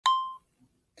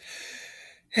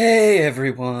Hey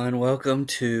everyone, welcome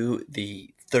to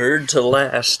the third to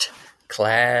last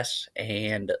class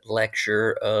and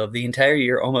lecture of the entire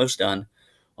year. Almost done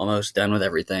with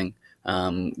everything.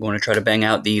 Going to try to bang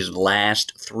out these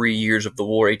last 3 years of the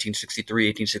war: 1863,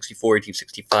 1864,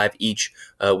 1865, each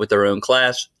with their own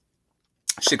class.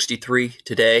 63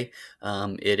 today.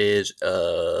 It is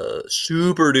a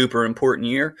super duper important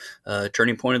year.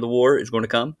 Turning point of the war is going to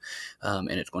come,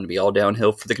 and it's going to be all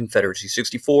downhill for the Confederacy.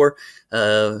 64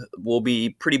 will be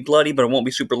pretty bloody, but it won't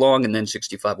be super long, and then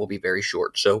 65 will be very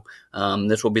short. So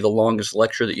this will be the longest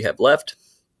lecture that you have left.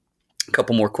 A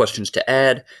couple more questions to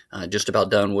add. Just about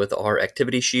done with our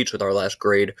activity sheets with our last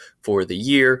grade for the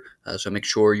year. So make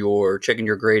sure you're checking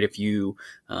your grade if you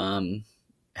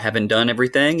haven't done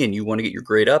everything and you want to get your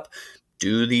grade up.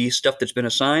 Do the stuff that's been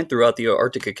assigned throughout the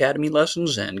Arctic Academy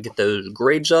lessons and get those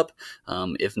grades up.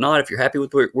 If not, if you're happy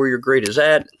with where your grade is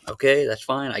at, okay, that's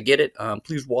fine. I get it.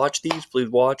 Please watch these. Please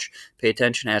watch. Pay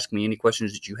attention. Ask me any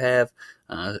questions that you have.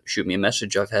 Shoot me a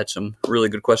message. I've had some really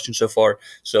good questions so far.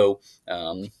 So,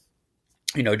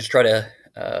 just try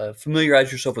to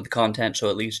familiarize yourself with the content so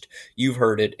at least you've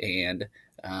heard it and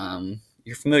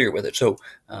you're familiar with it. So,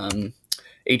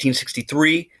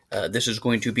 1863, this is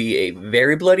going to be a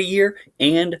very bloody year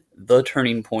and the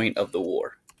turning point of the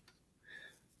war.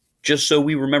 Just so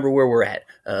we remember where we're at,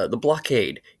 the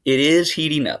blockade, it is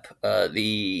heating up.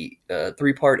 The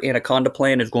three-part Anaconda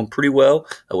plan is going pretty well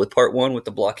with part one with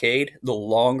the blockade. The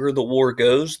longer the war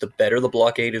goes, the better the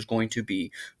blockade is going to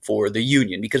be for the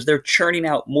Union because they're churning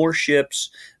out more ships.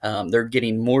 They're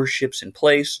getting more ships in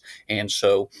place, and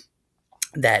so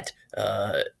that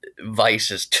vice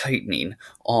is tightening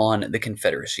on the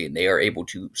Confederacy, and they are able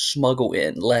to smuggle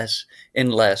in less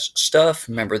and less stuff.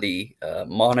 Remember the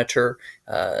Monitor,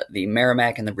 the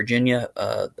Merrimack, and the Virginia,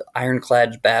 the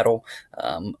Ironclads battle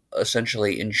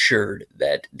essentially ensured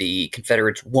that the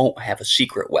Confederates won't have a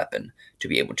secret weapon to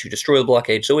be able to destroy the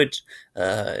blockade. So it's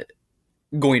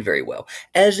going very well,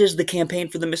 as is the campaign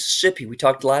for the Mississippi. We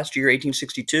talked last year,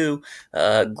 1862,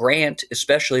 Grant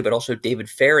especially, but also David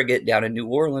Farragut down in New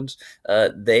Orleans.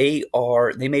 They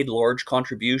made large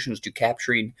contributions to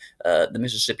capturing the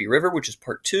Mississippi River, which is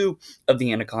part two of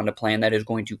the Anaconda Plan. That is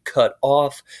going to cut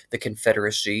off the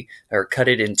Confederacy, or cut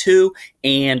it in two,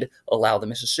 and allow the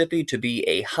Mississippi to be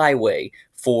a highway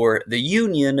for the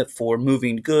Union for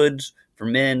moving goods, for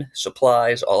men,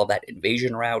 supplies, all of that,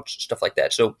 invasion routes, stuff like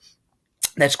that. So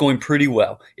that's going pretty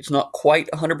well. It's not quite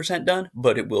 100% done,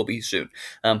 but it will be soon.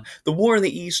 The war in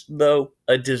the East, though,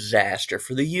 a disaster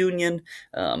for the Union.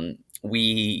 And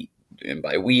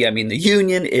by we, I mean the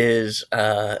Union is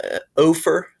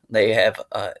Ofer. They have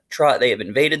They have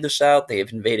invaded the South. They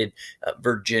have invaded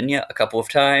Virginia a couple of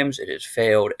times. It has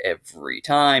failed every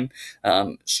time.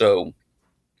 So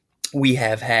we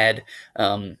have had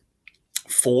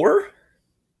four.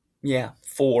 Yeah,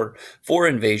 four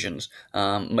invasions.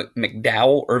 Irvin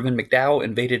McDowell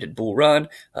invaded at Bull Run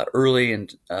early in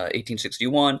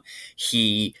 1861.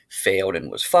 He failed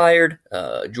and was fired.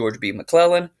 George B.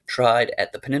 McClellan tried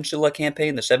at the Peninsula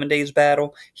Campaign, the 7 Days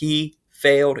Battle. He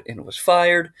failed and was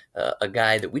fired. A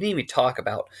guy that we didn't even talk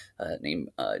about named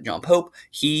John Pope.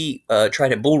 He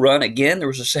tried at Bull Run again. There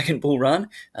was a second Bull Run.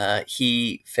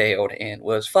 He failed and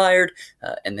was fired.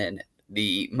 And then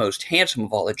the most handsome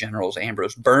of all the generals,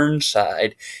 Ambrose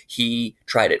Burnside, he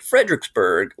tried at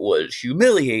Fredericksburg, was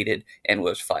humiliated, and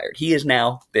was fired. He has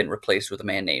now been replaced with a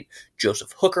man named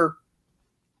Joseph Hooker.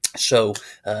 So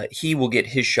he will get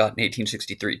his shot in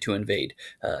 1863 to invade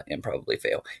and probably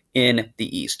fail in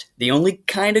the East. The only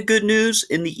kind of good news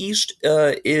in the East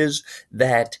is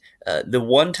that the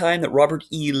one time that Robert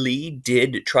E. Lee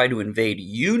did try to invade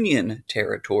Union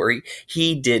territory,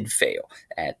 he did fail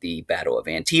at the Battle of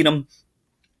Antietam.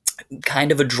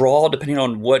 Kind of a draw, depending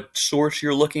on what source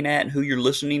you're looking at and who you're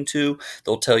listening to.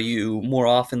 They'll tell you more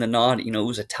often than not, it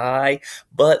was a tie,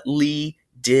 but Lee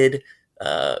did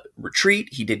retreat.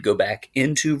 He did go back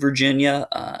into Virginia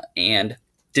and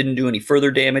didn't do any further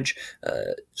damage.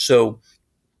 So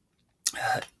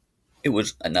it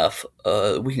was enough.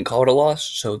 We can call it a loss,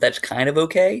 so that's kind of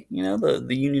okay. The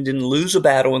Union didn't lose a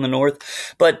battle in the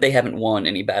North, but they haven't won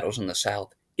any battles in the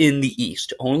South. In the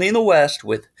East, only in the West,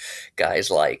 with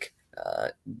guys like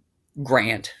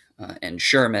Grant and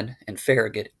Sherman and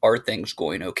Farragut, are things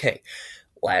going okay.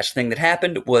 Last thing that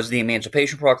happened was the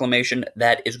Emancipation Proclamation.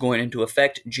 That is going into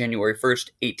effect January 1st,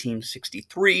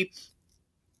 1863.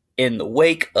 In the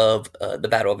wake of the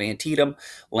Battle of Antietam,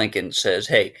 Lincoln says,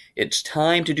 hey, it's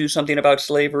time to do something about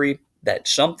slavery. That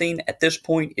something at this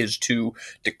point is to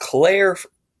declare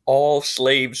all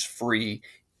slaves free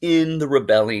in the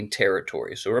rebelling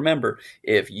territory. So remember,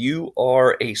 if you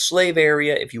are a slave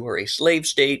area, if you are a slave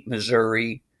state,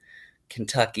 Missouri,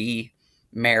 Kentucky,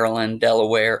 Maryland,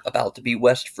 Delaware, about to be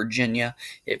West Virginia,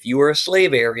 if you are a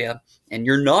slave area and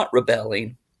you're not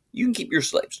rebelling, you can keep your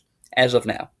slaves as of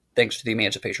now, thanks to the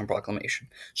Emancipation Proclamation.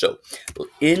 So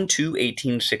into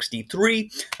 1863,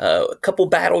 a couple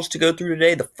battles to go through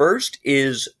today. The first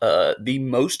is the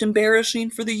most embarrassing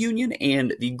for the Union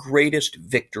and the greatest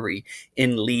victory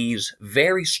in Lee's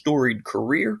very storied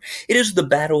career. It is the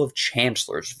Battle of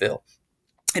Chancellorsville.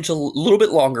 It's a little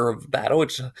bit longer of a battle.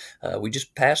 It's we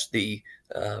just passed the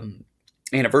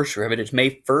anniversary of it. It's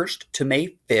May 1st to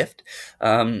May 5th.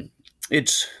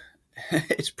 It's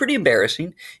pretty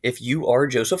embarrassing if you are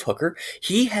Joseph Hooker.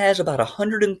 He has about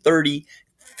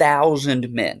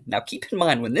 130,000 men. Now, keep in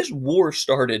mind, when this war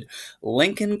started,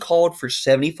 Lincoln called for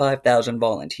 75,000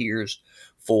 volunteers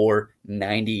for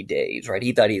 90 days, right?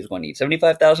 He thought he was going to need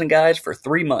 75,000 guys for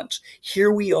 3 months.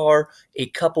 Here we are a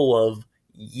couple of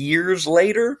years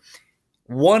later,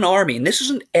 one army, and this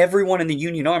isn't everyone in the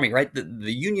Union Army, right?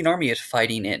 The Union Army is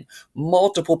fighting in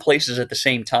multiple places at the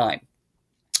same time,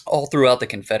 all throughout the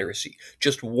Confederacy.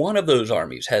 Just one of those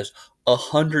armies has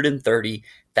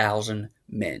 130,000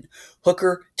 men.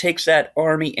 Hooker takes that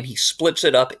army and he splits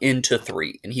it up into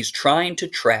 3, and he's trying to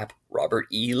trap Robert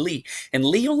E. Lee. And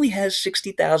Lee only has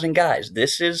 60,000 guys.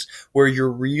 This is where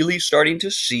you're really starting to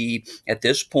see, at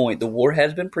this point, the war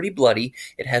has been pretty bloody.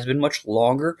 It has been much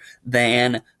longer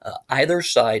than either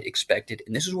side expected.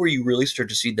 And this is where you really start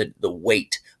to see the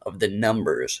weight of the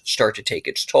numbers start to take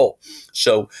its toll.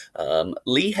 So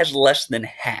Lee has less than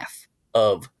half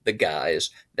of the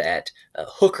guys that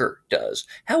Hooker does.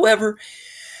 However,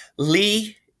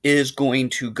 Lee is going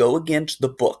to go against the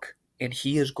book, and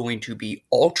he is going to be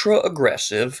ultra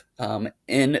aggressive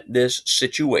in this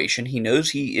situation. He knows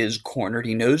he is cornered.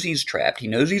 He knows he's trapped. He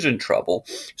knows he's in trouble.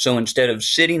 So instead of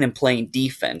sitting and playing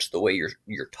defense the way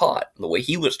you're taught, the way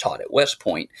he was taught at West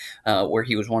Point, where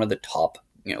he was one of the top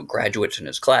graduates in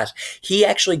his class, he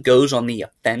actually goes on the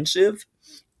offensive,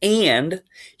 and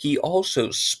he also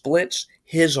splits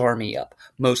his army up.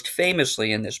 Most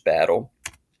famously in this battle,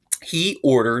 he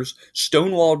orders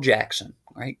Stonewall Jackson,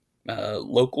 right?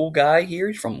 Local guy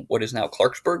here from what is now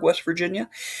Clarksburg, West Virginia.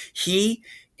 He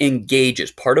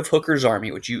engages part of Hooker's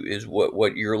army, which is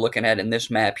what you're looking at in this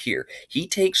map here. He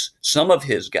takes some of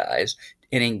his guys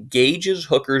and engages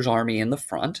Hooker's army in the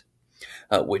front,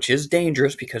 which is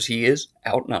dangerous because he is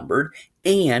outnumbered,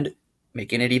 and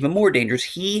making it even more dangerous,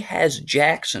 he has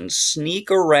Jackson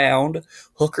sneak around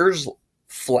Hooker's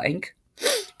flank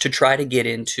to try to get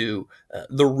into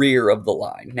the rear of the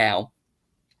line. Now,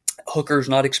 Hooker's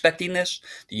not expecting this.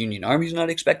 The Union Army's not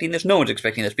expecting this. No one's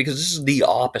expecting this because this is the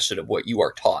opposite of what you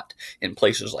are taught in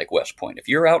places like West Point. If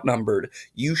you're outnumbered,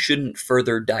 you shouldn't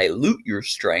further dilute your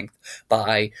strength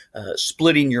by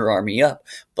splitting your army up.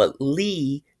 But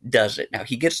Lee does it. Now,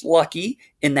 he gets lucky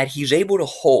in that he's able to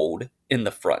hold in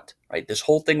the front, right? This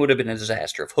whole thing would have been a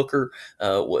disaster if Hooker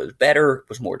was better,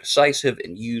 was more decisive,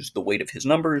 and used the weight of his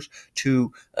numbers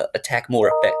to attack more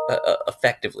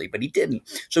effectively, but he didn't.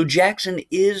 So Jackson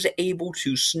is able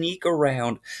to sneak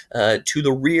around to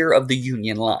the rear of the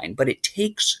Union line, but it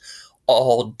takes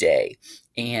all day.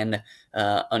 And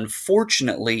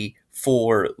unfortunately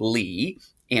for Lee,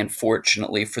 and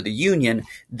fortunately for the Union,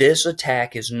 this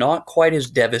attack is not quite as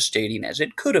devastating as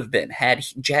it could have been. Had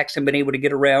Jackson been able to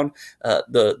get around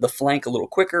the flank a little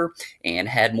quicker and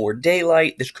had more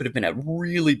daylight, this could have been a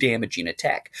really damaging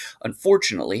attack.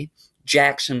 Unfortunately,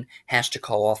 Jackson has to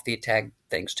call off the attack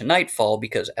thanks to nightfall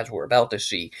because, as we're about to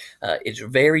see, it's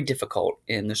very difficult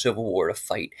in the Civil War to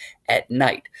fight at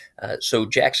night. So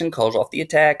Jackson calls off the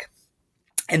attack,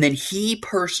 and then he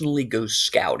personally goes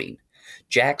scouting.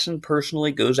 Jackson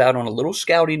personally goes out on a little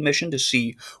scouting mission to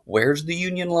see where's the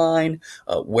Union line,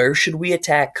 where should we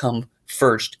attack come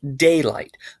first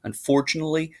daylight.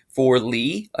 Unfortunately for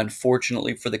Lee,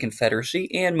 unfortunately for the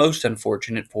Confederacy, and most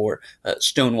unfortunate for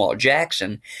Stonewall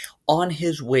Jackson, on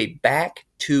his way back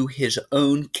to his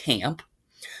own camp,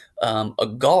 a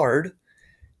guard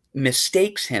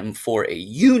mistakes him for a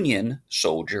Union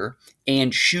soldier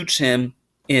and shoots him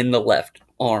in the left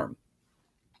arm.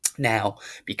 Now,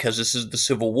 because this is the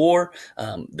Civil War,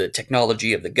 the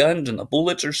technology of the guns and the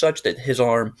bullets are such that his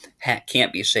arm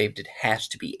can't be saved. It has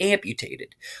to be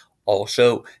amputated.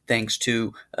 Also, thanks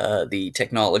to the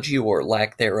technology or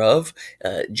lack thereof,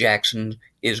 Jackson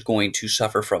is going to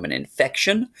suffer from an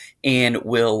infection and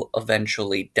will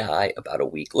eventually die about a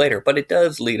week later. But it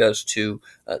does lead us to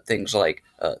things like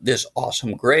this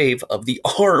awesome grave of the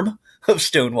arm of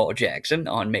Stonewall Jackson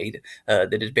on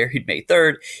that is buried May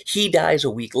 3rd. He dies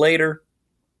a week later.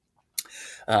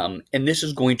 And this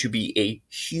is going to be a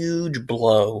huge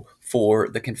blow for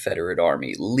the Confederate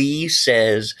Army. Lee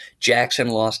says Jackson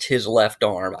lost his left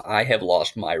arm. I have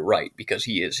lost my right, because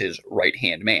he is his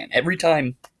right-hand man. Every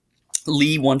time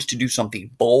Lee wants to do something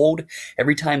bold,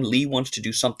 every time Lee wants to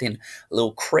do something a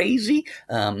little crazy,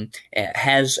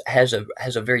 has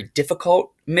a very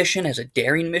difficult mission, has a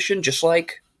daring mission, just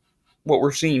like what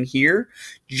we're seeing here,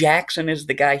 Jackson is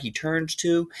the guy he turns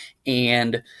to.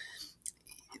 And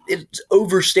it's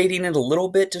overstating it a little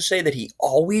bit to say that he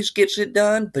always gets it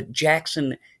done, but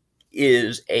Jackson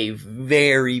is a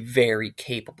very, very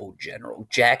capable general.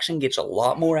 Jackson gets a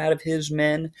lot more out of his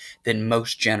men than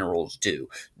most generals do.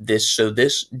 This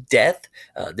death,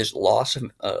 this loss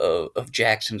of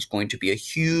Jackson is going to be a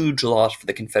huge loss for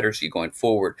the Confederacy going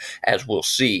forward, as we'll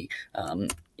see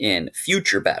in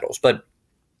future battles. But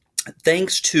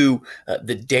thanks to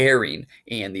the daring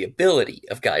and the ability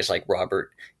of guys like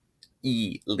Robert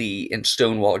E. Lee and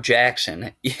Stonewall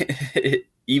Jackson,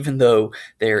 even though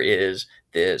there is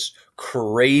this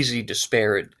crazy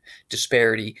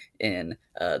disparity in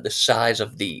the size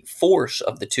of the force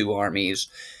of the two armies,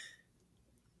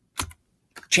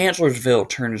 Chancellorsville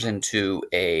turns into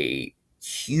a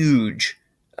huge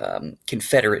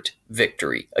Confederate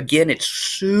victory. Again, it's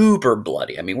super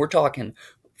bloody. I mean, we're talking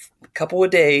a couple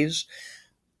of days,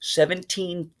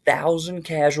 17,000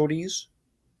 casualties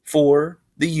for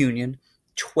the Union,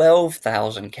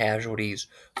 12,000 casualties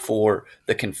for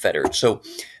the Confederates. So,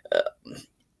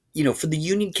 for the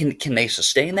Union, can they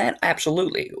sustain that?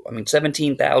 Absolutely. I mean,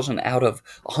 17,000 out of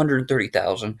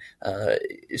 130,000,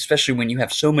 especially when you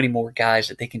have so many more guys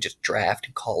that they can just draft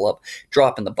and call up,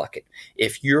 drop in the bucket.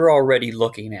 If you're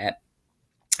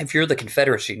the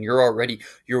Confederacy and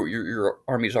your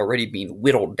army's already being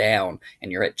whittled down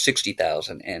and you're at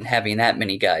 60,000, and having that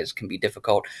many guys can be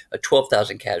difficult,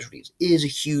 12,000 casualties is a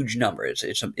huge number.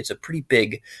 It's a pretty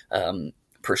big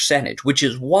percentage, which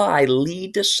is why Lee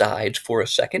decides for a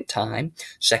second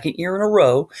year in a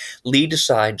row, Lee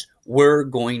decides we're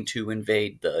going to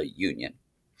invade the Union.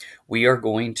 We are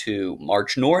going to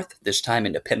march north, this time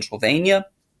into Pennsylvania.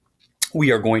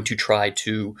 We are going to try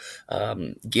to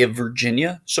give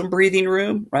Virginia some breathing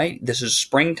room, right? This is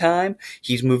springtime.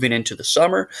 He's moving into the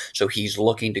summer, so he's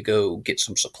looking to go get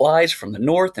some supplies from the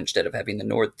north instead of having the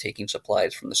north taking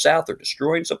supplies from the south or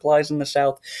destroying supplies in the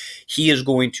south. He is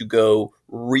going to go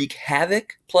wreak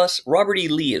havoc. Plus, Robert E.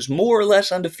 Lee is more or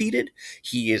less undefeated.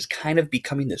 He is kind of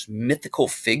becoming this mythical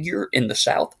figure in the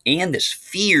South and this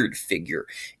feared figure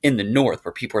in the North,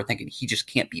 where people are thinking he just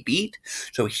can't be beat.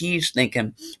 So he's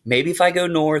thinking, maybe if I go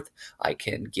north, I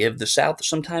can give the South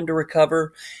some time to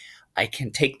recover. I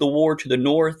can take the war to the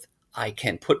North. I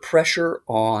can put pressure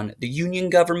on the Union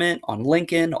government, on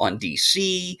Lincoln, on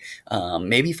D.C.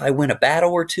 Maybe if I win a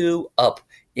battle or two up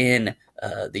in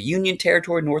the Union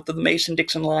territory north of the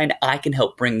Mason-Dixon line, I can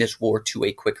help bring this war to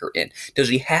a quicker end. Does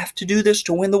he have to do this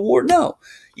to win the war? No.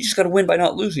 You just got to win by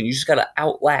not losing. You just got to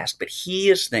outlast. But he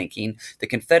is thinking, the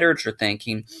Confederates are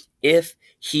thinking, if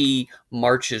he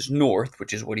marches north,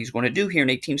 which is what he's going to do here in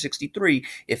 1863,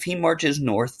 if he marches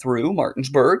north through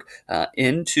Martinsburg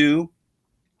into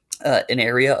an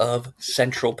area of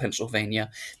central Pennsylvania,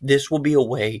 this will be a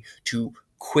way to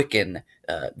quicken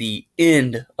the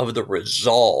end of the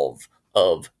resolve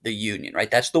of the Union,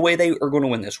 right? That's the way they are going to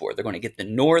win this war. They're going to get the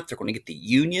North, they're going to get the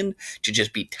Union to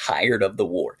just be tired of the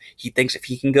war. He thinks if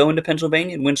he can go into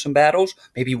Pennsylvania and win some battles,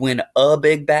 maybe win a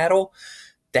big battle,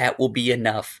 that will be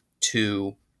enough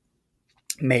to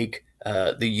make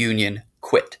the Union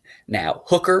quit. Now,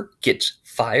 Hooker gets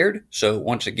fired. So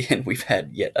once again, we've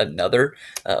had yet another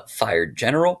fired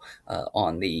general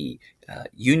on the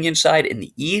Union side in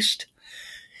the East.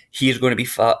 He is going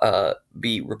to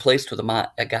be replaced with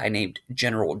a guy named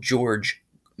General George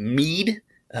Meade.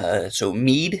 So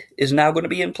Meade is now going to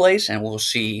be in place, and we'll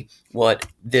see what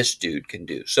this dude can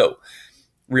do. So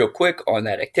real quick on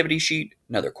that activity sheet,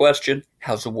 another question.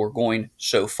 How's the war going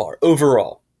so far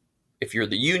overall? If you're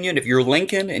the Union, if you're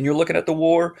Lincoln and you're looking at the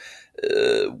war,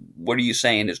 what are you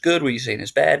saying is good? What are you saying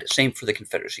is bad? Same for the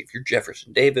Confederacy. If you're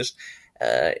Jefferson Davis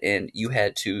and you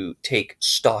had to take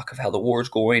stock of how the war is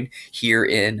going here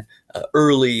in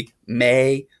early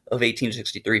May of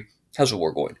 1863, how's the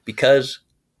war going? Because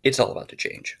it's all about to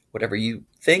change. Whatever you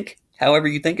think, however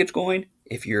you think it's going,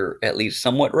 if you're at least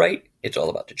somewhat right, it's all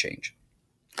about to change.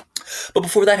 But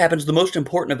before that happens, the most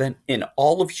important event in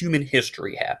all of human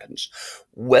history happens.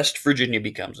 West Virginia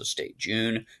becomes a state,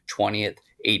 June 20th,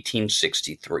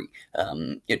 1863.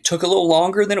 It took a little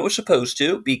longer than it was supposed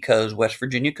to because West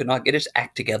Virginia could not get its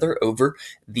act together over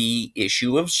the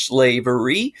issue of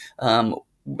slavery.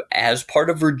 as part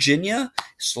of Virginia,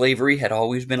 slavery had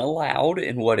always been allowed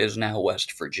in what is now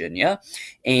West Virginia.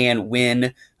 And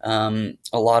when when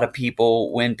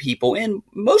people in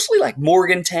mostly like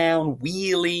Morgantown,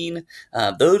 Wheeling,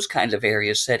 those kinds of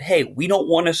areas said, hey, we don't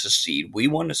want to secede. We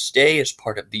want to stay as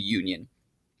part of the Union.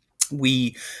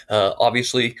 We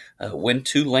obviously went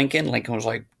to Lincoln. Lincoln was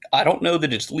like, I don't know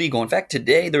that it's legal. In fact,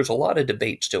 today there's a lot of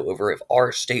debate still over if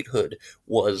our statehood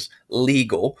was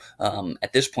legal.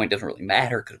 At this point, it doesn't really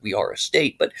matter because we are a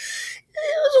state, but it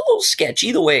was a little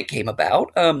sketchy the way it came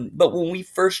about. But when we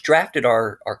first drafted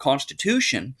our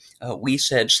Constitution, we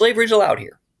said slavery's allowed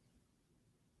here.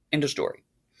 End of story.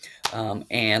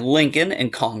 And Lincoln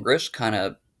and Congress kind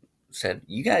of said,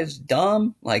 you guys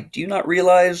dumb? Like, do you not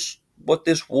realize what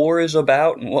this war is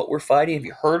about and what we're fighting? Have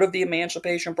you heard of the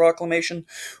Emancipation Proclamation?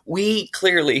 We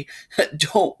clearly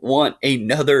don't want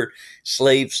another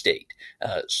slave state.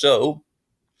 So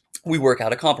we work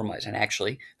out a compromise. And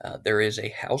actually, there is a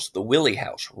house, the Willey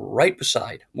House, right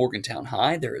beside Morgantown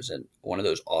High. There is one of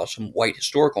those awesome white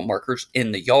historical markers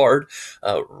in the yard,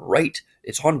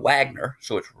 it's on Wagner,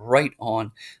 so it's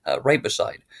right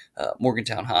beside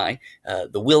Morgantown High.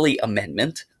 The Willey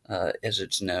Amendment, as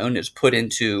it's known, is put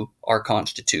into our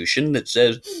Constitution that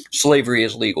says slavery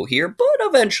is legal here, but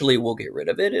eventually we'll get rid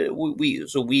of it.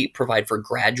 So we provide for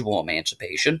gradual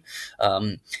emancipation,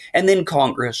 and then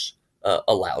Congress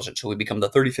allows it. So we become the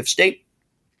 35th state,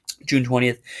 June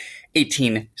 20th,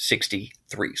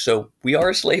 1863. So we are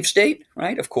a slave state,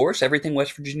 right? Of course, everything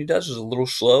West Virginia does is a little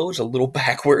slow, is a little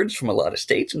backwards from a lot of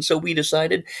states. And so we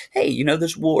decided, hey,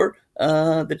 this war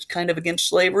that's kind of against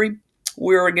slavery,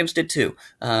 we're against it too,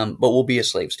 but we'll be a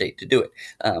slave state to do it.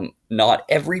 Not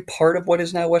every part of what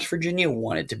is now West Virginia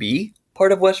wanted to be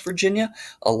part of West Virginia.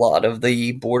 A lot of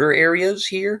the border areas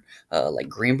here, like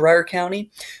Greenbrier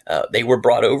County, they were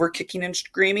brought over kicking and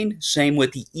screaming. Same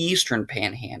with the Eastern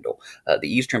Panhandle.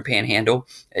 The Eastern Panhandle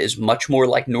is much more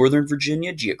like Northern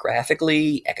Virginia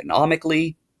geographically,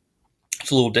 economically. It's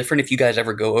a little different if you guys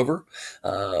ever go over,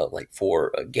 like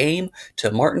for a game, to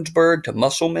Martinsburg, to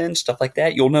Musselman, stuff like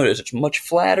that. You'll notice it's much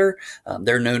flatter.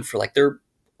 They're known for like their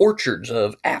orchards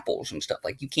of apples and stuff.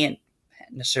 Like you can't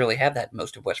necessarily have that in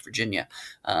most of West Virginia,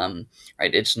 right?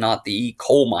 It's not the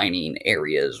coal mining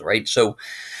areas, right? So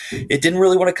it didn't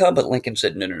really want to come, but Lincoln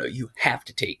said, no, you have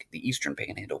to take the Eastern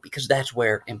Panhandle because that's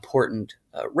where important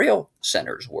rail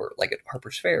centers were, like at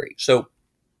Harper's Ferry. So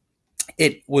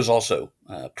it was also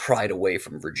pried away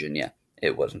from Virginia.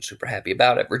 It wasn't super happy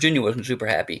about it. Virginia wasn't super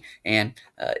happy, and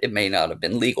it may not have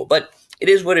been legal, but it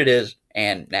is what it is,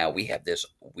 and now we have this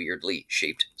weirdly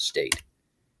shaped state.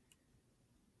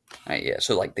 Yeah,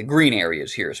 so like the green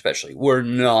areas here especially, we're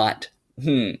not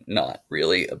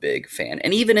really a big fan.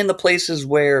 And even in the places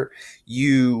where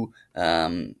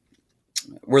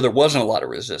where there wasn't a lot of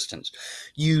resistance,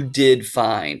 you did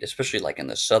find, especially like in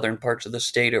the southern parts of the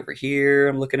state over here,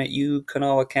 I'm looking at you,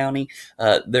 Kanawha County,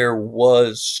 there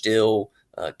was still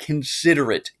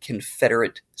considerate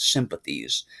Confederate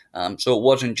sympathies. So it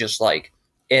wasn't just like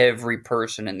every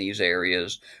person in these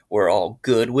areas were all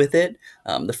good with it.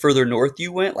 The further north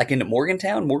you went, like into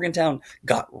Morgantown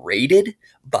got raided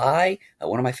by,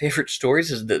 one of my favorite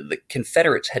stories is the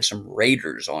Confederates had some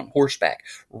raiders on horseback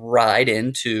ride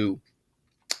into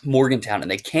Morgantown,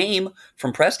 and they came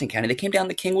from Preston County. They came down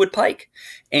the Kingwood Pike,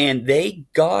 and they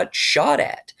got shot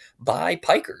at by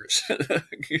pikers.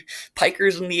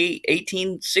 Pikers in the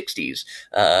 1860s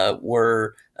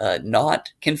were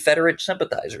not Confederate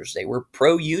sympathizers. They were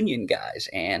pro-Union guys,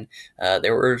 and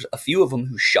there were a few of them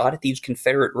who shot at these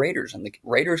Confederate raiders, and the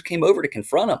raiders came over to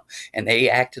confront them, and they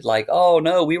acted like, oh,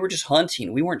 no, we were just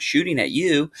hunting. We weren't shooting at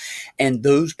you, and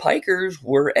those pikers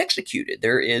were executed.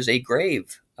 There is a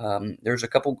grave. There's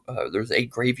a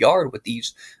graveyard with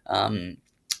these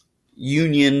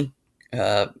Union,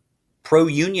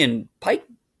 pro-Union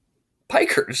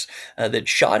pikers that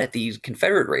shot at these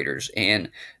Confederate raiders, and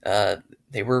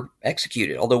they were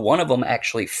executed. Although one of them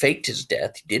actually faked his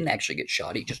death. He didn't actually get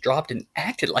shot. He just dropped and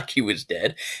acted like he was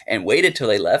dead and waited till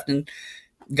they left and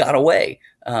got away.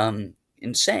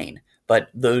 Insane. But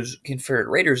those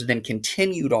Confederate raiders then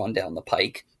continued on down the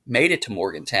pike, made it to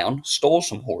Morgantown, stole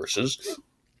some horses,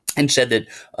 and said that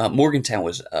Morgantown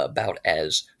was about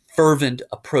as fervent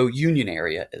a pro-Union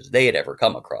area as they had ever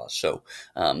come across. So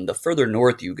the further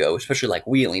north you go, especially like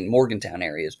Wheeling, Morgantown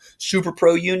areas, super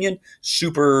pro-Union,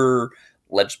 super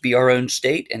let's be our own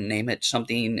state and name it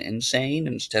something insane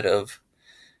instead of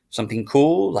something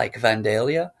cool like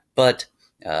Vandalia. But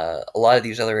a lot of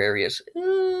these other areas,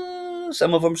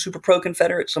 some of them super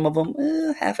pro-Confederate, some of them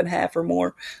half and half or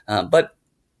more. But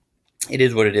it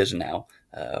is what it is now.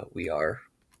 We are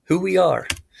who we are,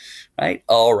 right?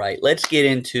 All right, let's get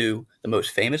into the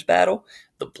most famous battle,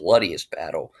 the bloodiest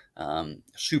battle.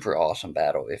 Super awesome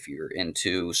battle if you're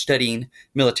into studying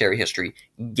military history.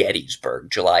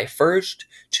 Gettysburg, July 1st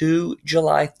to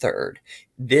July 3rd.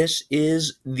 This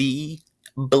is the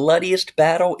bloodiest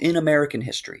battle in American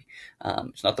history.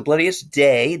 It's not the bloodiest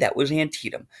day. That was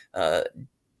Antietam.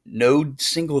 No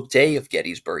single day of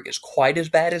Gettysburg is quite as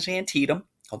bad as Antietam,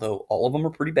 although all of them are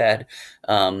pretty bad,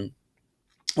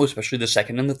 especially the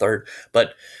second and the third.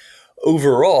 But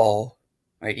overall,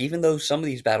 right, even though some of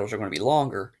these battles are going to be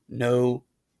longer, no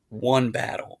one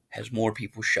battle has more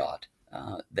people shot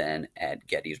than at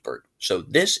Gettysburg. So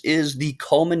this is the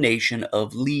culmination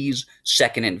of Lee's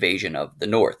second invasion of the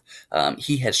North.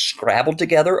 He has scrabbled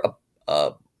together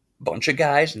a bunch of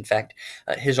guys. In fact,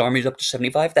 his army's up to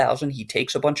 75,000. He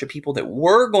takes a bunch of people that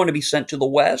were going to be sent to the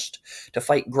West to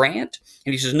fight Grant,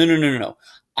 and he says, no.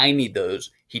 I need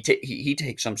those. He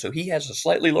takes them. So he has a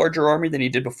slightly larger army than he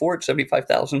did before at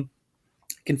 75,000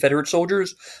 Confederate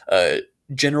soldiers.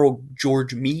 General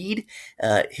George Meade,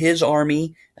 his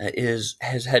army has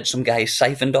had some guys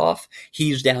siphoned off.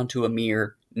 He's down to a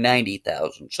mere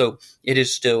 90,000. So it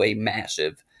is still a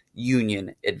massive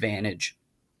Union advantage.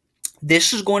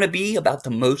 This is going to be about the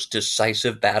most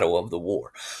decisive battle of the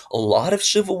war. A lot of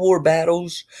Civil War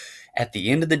battles, at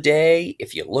the end of the day,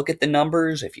 if you look at the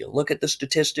numbers, if you look at the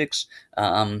statistics,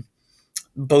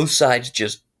 both sides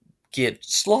just get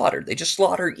slaughtered. They just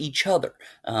slaughter each other.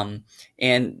 And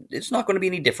it's not going to be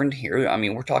any different here. I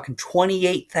mean, we're talking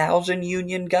 28,000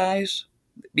 Union guys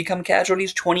become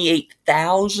casualties,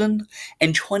 28,000,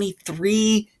 and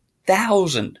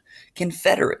 23,000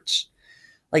 Confederates.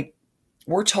 Like,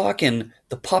 we're talking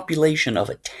the population of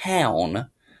a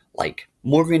town like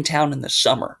Morgantown in the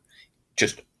summer.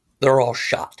 Just, they're all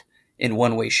shot in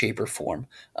one way, shape, or form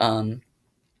in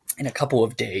a couple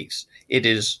of days. It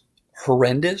is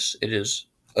horrendous. It is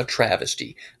a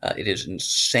travesty. It is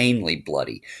insanely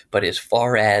bloody. But as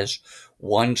far as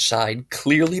one side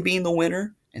clearly being the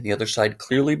winner and the other side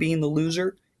clearly being the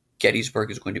loser, Gettysburg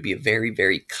is going to be a very,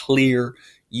 very clear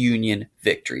Union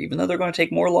victory. Even though they're going to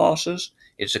take more losses,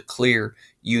 it's a clear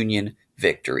Union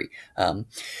victory.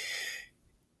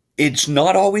 It's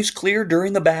not always clear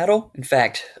during the battle. In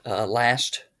fact,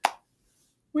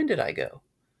 when did I go?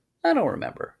 I don't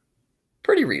remember.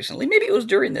 Pretty recently. Maybe it was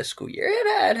during this school year. It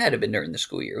had to have been during the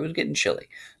school year. It was getting chilly.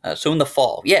 So in the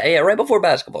fall. Yeah, right before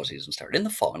basketball season started. In the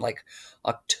fall, in like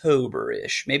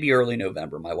October-ish, maybe early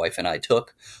November, my wife and I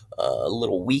took a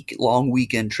little long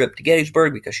weekend trip to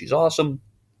Gettysburg because she's awesome.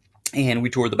 And we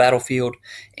toured the battlefield.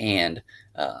 And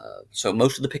so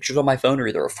most of the pictures on my phone are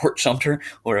either of Fort Sumter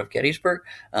or of Gettysburg.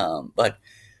 But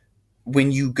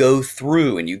when you go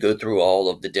through all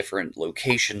of the different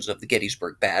locations of the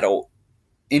Gettysburg battle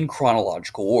in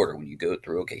chronological order, when you go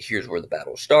through, okay, here's where the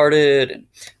battle started, and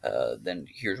then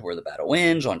here's where the battle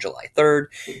ends on July 3rd,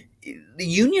 the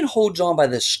Union holds on by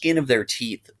the skin of their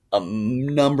teeth a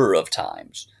number of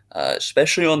times.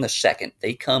 Especially on the second,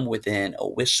 they come within a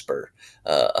whisper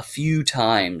a few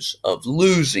times of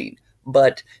losing,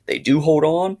 but they do hold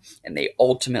on, and they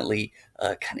ultimately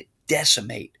kind of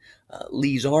decimate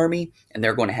Lee's army, and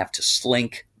they're going to have to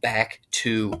slink back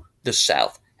to the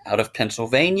south, out of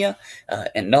Pennsylvania.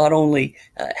 And not only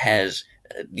has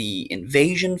the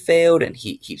invasion failed, and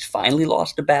he's finally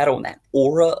lost a battle, and that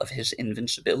aura of his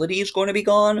invincibility is going to be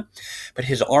gone, but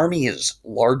his army is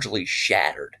largely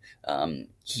shattered.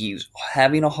 He's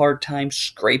having a hard time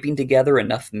scraping together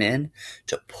enough men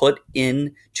to put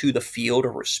into the field a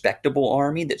respectable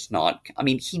army that's not, I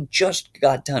mean, he just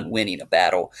got done winning a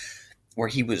battle where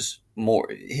his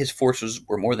forces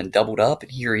were more than doubled up,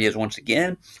 and here he is once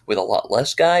again with a lot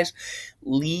less guys.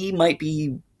 Lee might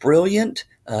be brilliant,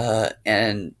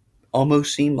 and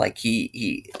almost seem like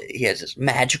he has this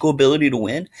magical ability to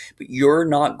win, but you're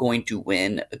not going to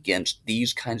win against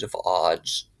these kinds of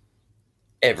odds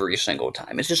every single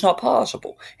time. It's just not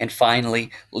possible. And finally,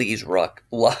 Lee's luck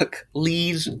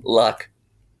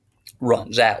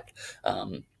runs out.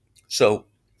 So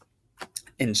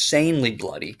insanely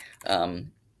bloody.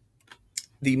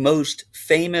 The most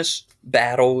famous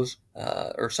battles,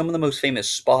 or some of the most famous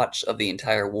spots of the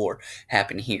entire war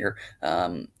happen here.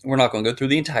 We're not going to go through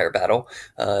the entire battle.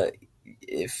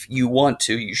 If you want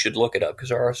to, you should look it up, because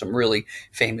there are some really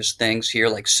famous things here,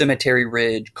 like Cemetery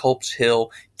Ridge, Culp's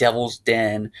Hill, Devil's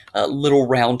Den, Little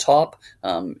Round Top.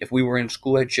 If we were in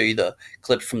school, I'd show you the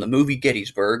clips from the movie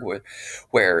Gettysburg,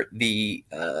 where you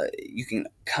can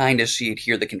kind of see it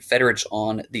here. The Confederates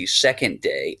on the second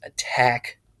day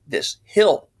attack this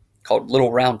hill called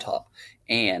Little Round Top,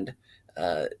 and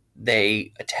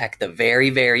they attack the very,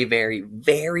 very, very,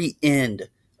 very end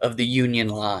of the Union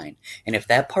line. And if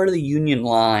that part of the Union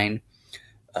line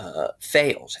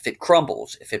fails, if it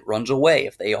crumbles, if it runs away,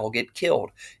 if they all get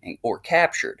killed or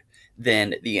captured,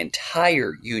 then the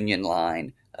entire Union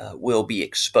line will be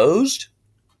exposed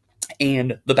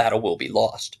and the battle will be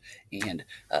lost. And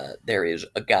there is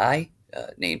a guy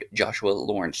named Joshua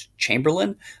Lawrence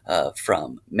Chamberlain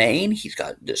from Maine. He's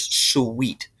got this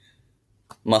sweet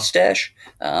mustache.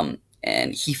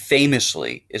 And he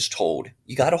famously is told,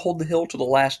 you got to hold the hill to the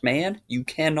last man. You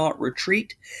cannot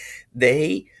retreat.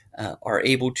 They are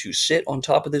able to sit on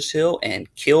top of this hill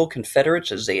and kill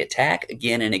Confederates as they attack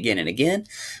again and again and again.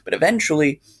 But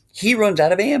eventually, he runs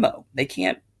out of ammo. They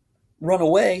can't run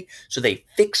away, so they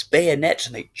fix bayonets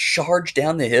and they charge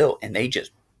down the hill, and they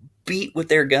just beat with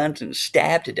their guns and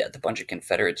stab to death a bunch of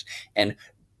Confederates and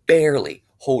barely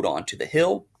hold on to the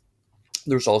hill.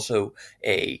 There's also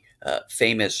a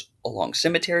famous, along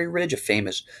Cemetery Ridge, a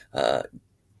famous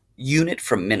unit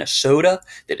from Minnesota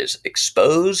that is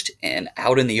exposed and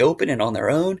out in the open and on their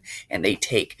own, and they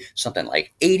take something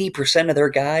like 80% of their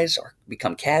guys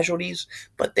become casualties,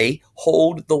 but they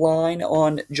hold the line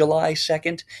on July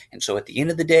 2nd. And so at the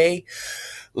end of the day,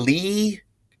 Lee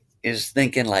is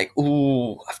thinking like,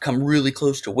 ooh, I've come really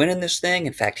close to winning this thing.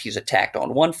 In fact, he's attacked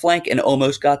on one flank and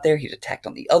almost got there. He's attacked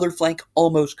on the other flank,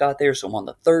 almost got there. So on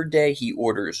the third day, he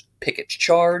orders Pickett's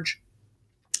charge.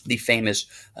 The famous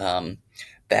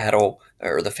battle,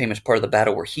 or the famous part of the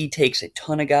battle where he takes a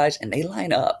ton of guys and they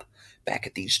line up back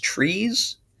at these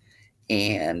trees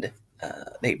and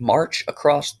they march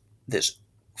across this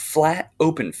flat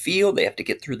open field. They have to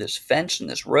get through this fence and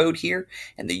this road here,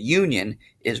 and the Union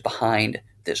is behind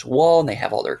this wall, and they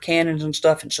have all their cannons and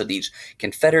stuff. And so these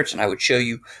Confederates, and I would show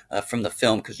you from the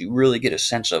film because you really get a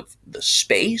sense of the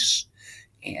space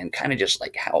and kind of just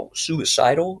like how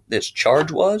suicidal this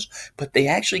charge was, but they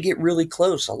actually get really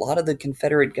close. A lot of the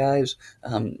Confederate guys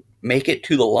make it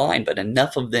to the line, but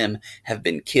enough of them have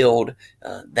been killed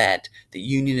that the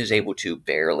Union is able to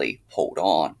barely hold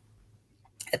on.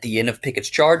 At the end of Pickett's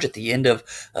charge, at the end of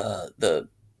the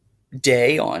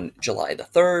day on July the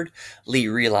 3rd, Lee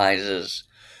realizes,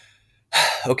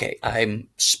 okay, I'm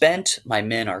spent. My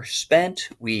men are spent.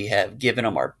 We have given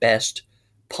them our best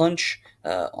punch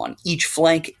on each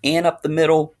flank and up the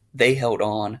middle. They held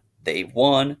on. They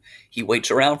won. He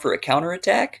waits around for a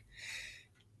counterattack.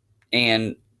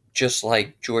 And just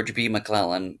like George B.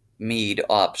 McClellan, Meade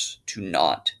opts to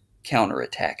not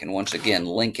counterattack. And once again,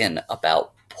 Lincoln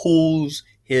about pulls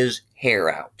his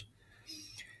hair out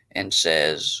and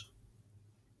says,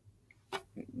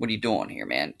 what are you doing here,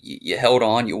 man? You held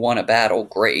on. You won a battle.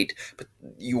 Great. But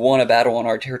you won a battle on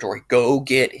our territory. Go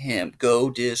get him. Go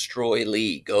destroy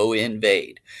Lee. Go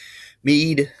invade.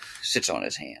 Meade sits on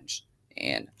his hands.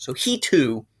 And so he,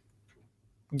 too,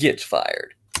 gets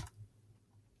fired.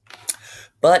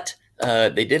 But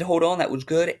they did hold on. That was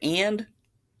good. And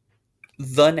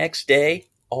the next day,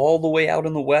 all the way out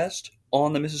in the west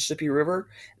on the Mississippi River,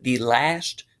 the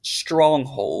last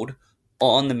stronghold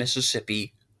on the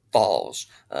Mississippi falls.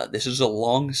 This is a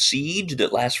long siege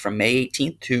that lasts from May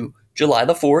 18th to July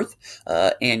the 4th,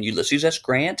 and Ulysses S.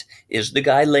 Grant is the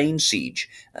guy laying siege.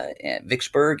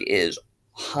 Vicksburg is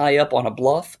high up on a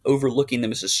bluff overlooking the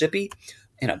Mississippi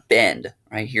in a bend.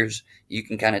 Right here's, you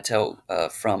can kind of tell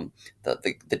from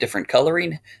the different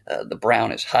coloring. The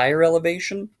brown is higher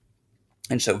elevation.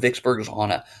 And so Vicksburg is on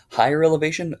a higher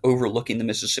elevation overlooking the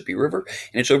Mississippi River,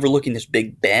 and it's overlooking this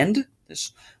big bend,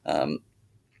 this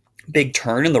big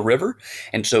turn in the river.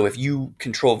 And so if you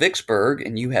control Vicksburg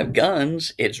and you have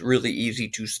guns, it's really easy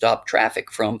to stop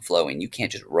traffic from flowing. You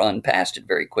can't just run past it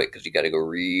very quick because you got to go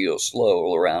real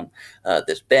slow around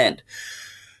this bend.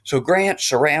 So Grant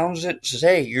surrounds it, says,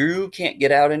 hey, you can't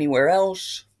get out anywhere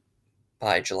else.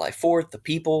 By July 4th, the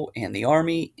people and the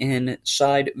army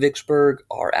inside Vicksburg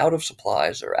are out of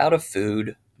supplies. They're out of food.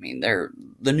 I mean,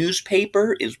 the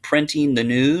newspaper is printing the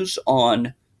news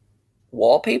on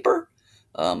wallpaper.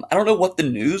 I don't know what the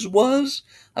news was.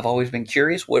 I've always been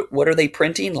curious. What are they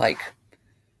printing? Like,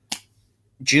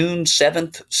 June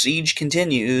 7th, siege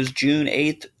continues. June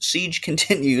 8th, siege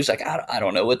continues. Like, I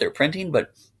don't know what they're printing,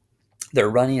 but they're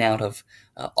running out of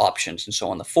options. And so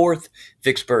on the 4th,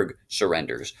 Vicksburg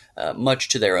surrenders, much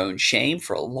to their own shame.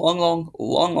 For a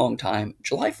long time,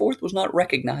 July 4th was not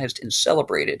recognized and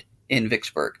celebrated in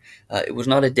Vicksburg. It was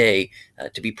not a day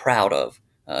to be proud of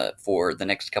for the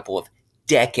next couple of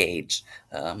decades,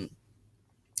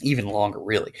 even longer,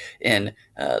 really, in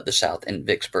the South in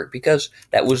Vicksburg, because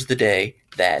that was the day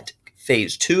that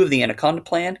Phase 2 of the Anaconda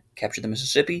Plan, capture the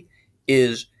Mississippi,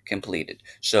 is completed.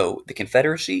 So the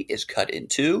Confederacy is cut in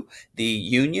two. The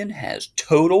Union has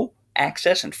total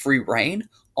access and free reign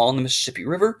on the Mississippi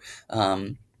River.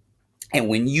 And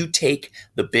when you take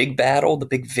the big battle, the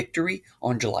big victory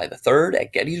on July the 3rd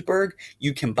at Gettysburg,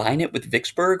 you combine it with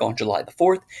Vicksburg on July the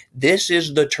 4th, this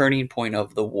is the turning point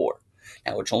of the war.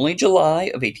 Now, it's only July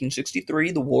of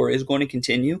 1863. The war is going to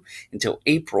continue until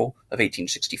April of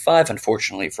 1865.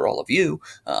 Unfortunately for all of you,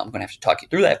 I'm going to have to talk you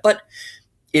through that. But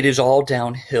it is all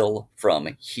downhill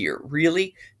from here.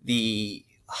 Really, the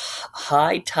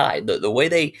high tide, the way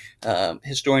they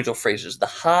historians will phrase it, is the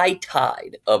high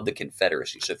tide of the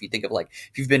Confederacy. So if you think of, like,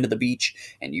 if you've been to the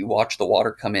beach and you watch the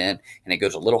water come in and it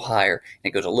goes a little higher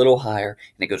and it goes a little higher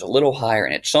and it goes a little higher,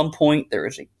 and at some point there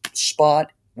is a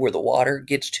spot where the water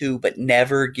gets to but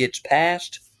never gets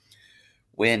past.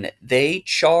 When they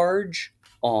charge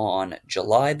on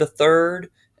July the 3rd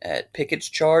at Pickett's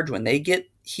charge, when they get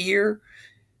here,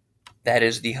 that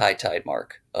is the high tide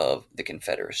mark of the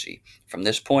Confederacy. From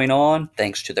this point on,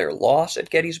 thanks to their loss at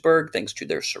Gettysburg, thanks to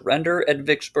their surrender at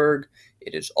Vicksburg,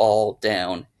 it is all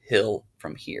downhill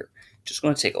from here. Just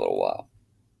going to take a little while.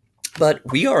 But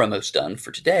we are almost done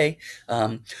for today.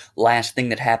 Last thing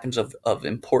that happens of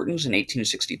importance in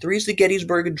 1863 is the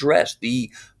Gettysburg Address,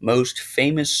 the most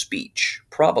famous speech,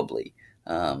 probably.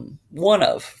 One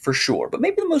of, for sure, but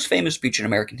maybe the most famous speech in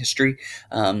American history,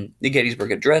 the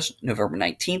Gettysburg Address, November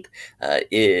 19th.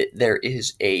 There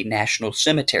is a national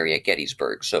cemetery at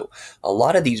Gettysburg, so a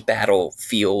lot of these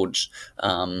battlefields,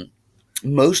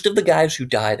 most of the guys who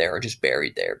die there are just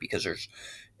buried there because there's,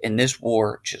 in this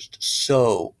war, just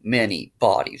so many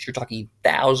bodies. You're talking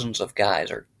thousands of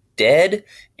guys are dead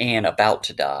and about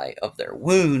to die of their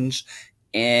wounds,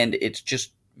 and it's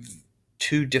just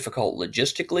too difficult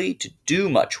logistically to do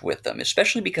much with them,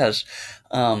 especially because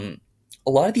a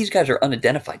lot of these guys are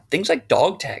unidentified. Things like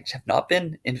dog tags have not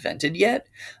been invented yet.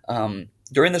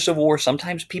 During the Civil War,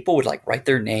 sometimes people would like write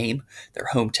their name, their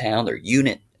hometown, their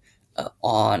unit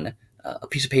on a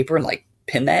piece of paper and like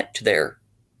pin that to their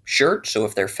shirt, so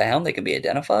if they're found, they can be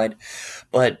identified.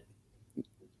 But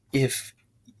if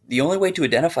the only way to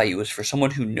identify you is for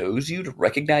someone who knows you to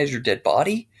recognize your dead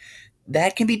body,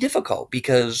 that can be difficult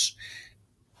because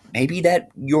maybe that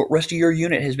your rest of your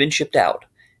unit has been shipped out.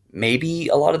 Maybe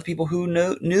a lot of the people who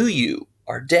knew you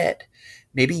are dead.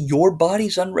 Maybe your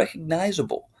body's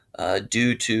unrecognizable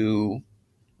due to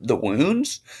the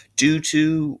wounds, due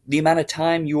to the amount of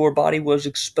time your body was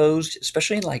exposed,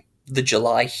 especially in like the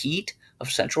July heat of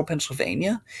central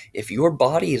Pennsylvania. If your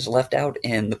body is left out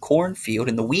in the cornfield,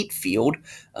 in the wheat field,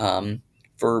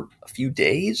 for a few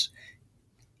days,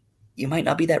 you might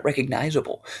not be that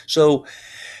recognizable. So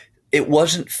it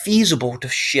wasn't feasible to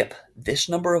ship this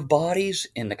number of bodies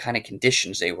in the kind of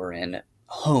conditions they were in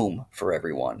home for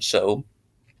everyone. So,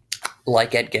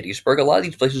 like at Gettysburg, a lot of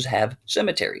these places have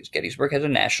cemeteries. Gettysburg has a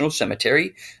national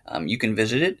cemetery. You can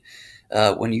visit it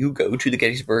when you go to the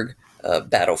Gettysburg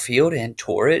battlefield and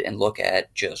tour it and look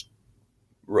at just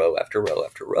row after row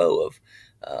after row of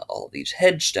all of these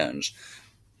headstones.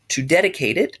 To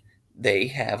dedicate it, they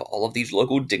have all of these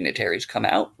local dignitaries come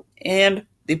out, and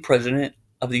the President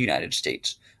of the United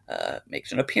States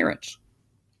makes an appearance.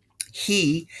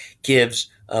 He gives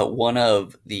one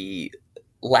of the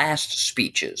last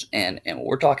speeches, and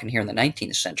we're talking here in the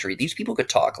 19th century. These people could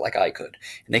talk like I could,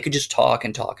 and they could just talk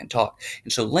and talk and talk.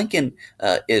 And so Lincoln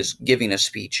is giving a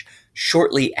speech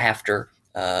shortly after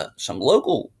some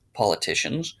local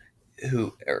politicians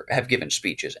who have given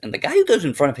speeches, and the guy who goes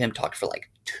in front of him talked for like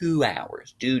 2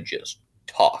 hours. Dude just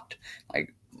talked,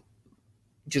 like,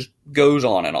 just goes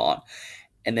on and on.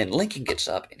 And then Lincoln gets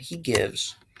up and he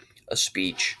gives a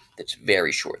speech that's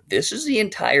very short. This is the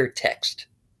entire text.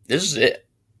 This is it.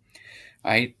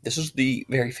 All right? This is the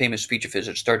very famous speech of his.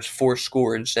 It starts,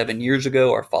 7 years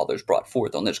ago, our fathers brought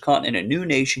forth on this continent a new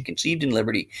nation conceived in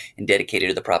liberty and dedicated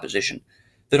to the proposition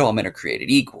that all men are created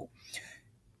equal.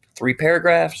 3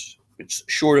 paragraphs. It's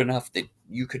short enough that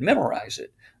you could memorize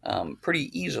it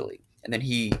pretty easily. And then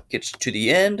he gets to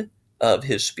the end of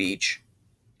his speech,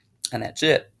 and that's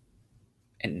it.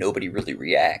 And nobody really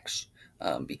reacts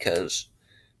because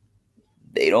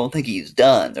they don't think he's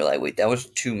done. They're like, wait, that was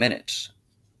 2 minutes.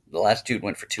 The last dude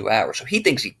went for 2 hours. So he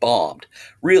thinks he bombed.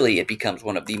 Really, it becomes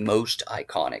one of the most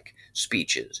iconic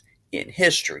speeches in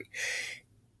history.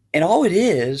 And all it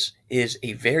is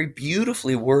a very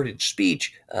beautifully worded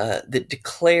speech that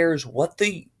declares what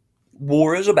the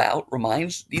war is about,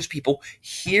 reminds these people,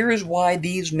 here is why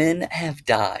these men have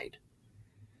died.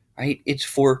 Right? It's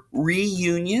for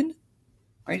reunion.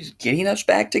 Right? It's getting us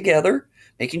back together,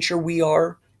 making sure we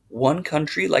are one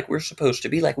country like we're supposed to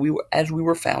be, like we were as we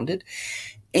were founded.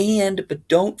 But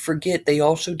don't forget, they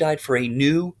also died for a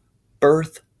new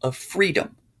birth of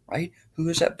freedom, right? Who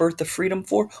is that birth of freedom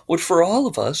for? Well, it's for all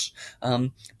of us,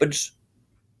 but it's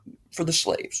for the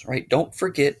slaves, right? Don't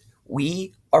forget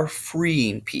We are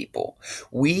freeing people.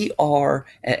 We are,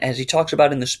 as he talks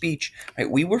about in the speech, right,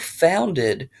 we were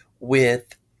founded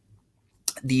with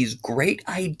these great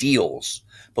ideals,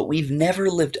 but we've never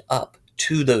lived up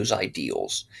to those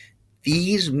ideals.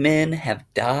 These men have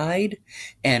died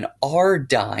and are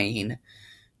dying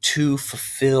to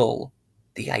fulfill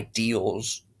the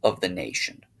ideals of the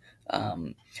nation.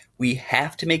 We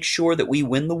have to make sure that we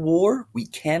win the war. We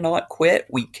cannot quit.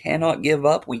 We cannot give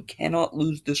up. We cannot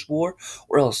lose this war,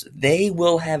 or else they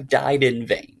will have died in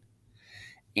vain.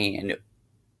 And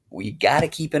we got to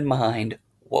keep in mind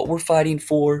what we're fighting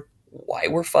for, why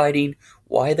we're fighting,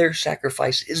 why their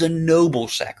sacrifice is a noble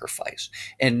sacrifice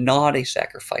and not a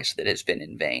sacrifice that has been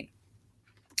in vain.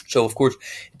 So, of course,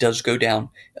 it does go down.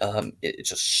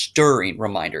 It's a stirring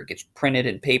reminder. It gets printed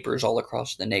in papers all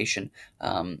across the nation.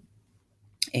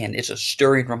 And it's a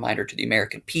stirring reminder to the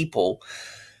American people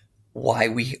why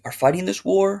we are fighting this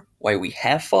war, why we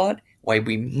have fought, why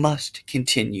we must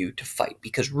continue to fight.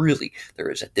 Because really, there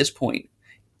is at this point,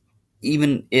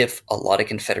 even if a lot of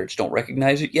Confederates don't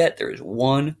recognize it yet, there is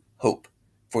one hope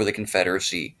for the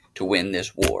Confederacy to win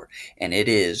this war. And it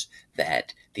is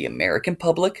that the American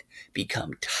public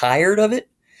become tired of it,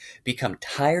 become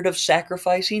tired of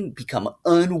sacrificing, become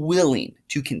unwilling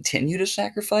to continue to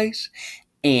sacrifice,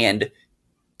 and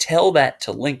tell that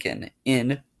to Lincoln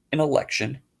in an election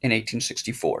in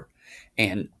 1864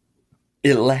 and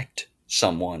elect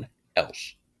someone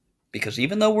else. Because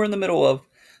even though we're in the middle of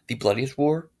the bloodiest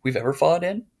war we've ever fought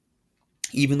in,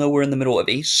 even though we're in the middle of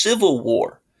a civil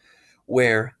war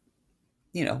where,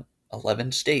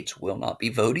 11 states will not be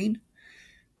voting,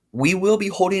 we will be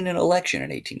holding an election in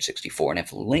 1864. And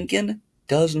if Lincoln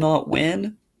does not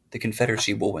win, the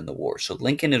Confederacy will win the war. So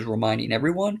Lincoln is reminding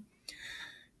everyone,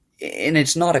 and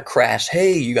it's not a crass,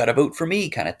 hey, you got to vote for me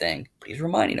kind of thing, but he's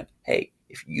reminding them, hey,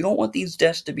 if you don't want these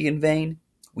deaths to be in vain,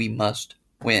 we must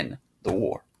win the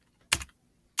war.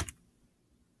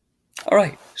 All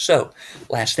right, so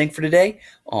last thing for today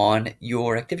on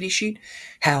your activity sheet.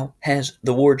 How has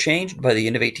the war changed by the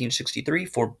end of 1863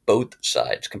 for both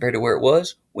sides compared to where it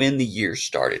was when the year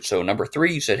started? So number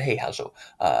 3, you said, hey,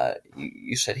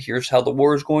 you said, here's how the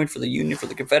war is going for the Union, for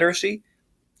the Confederacy.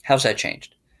 How's that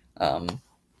changed?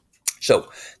 So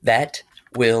that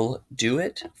will do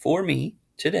it for me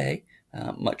today.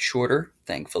 Much shorter,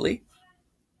 thankfully.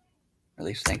 At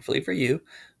least thankfully for you.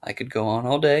 I could go on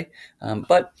all day,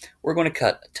 but we're going to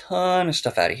cut a ton of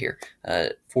stuff out of here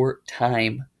for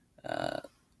time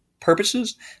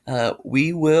purposes.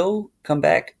 We will come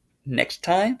back next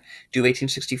time, do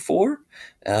 1864.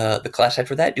 The class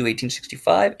after that, do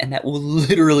 1865, and that will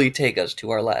literally take us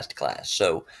to our last class.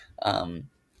 So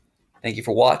thank you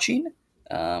for watching.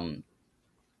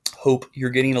 Hope you're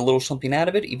getting a little something out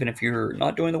of it, even if you're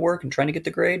not doing the work and trying to get the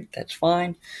grade, that's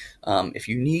fine. If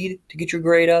you need to get your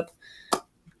grade up,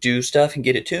 do stuff and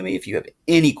get it to me. If you have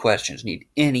any questions, need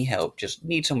any help, just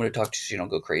need someone to talk to so you don't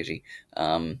go crazy,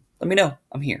 let me know.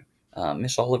 I'm here.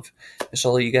 Miss all of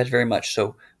you guys very much.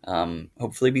 So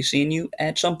hopefully be seeing you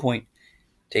at some point.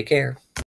 Take care.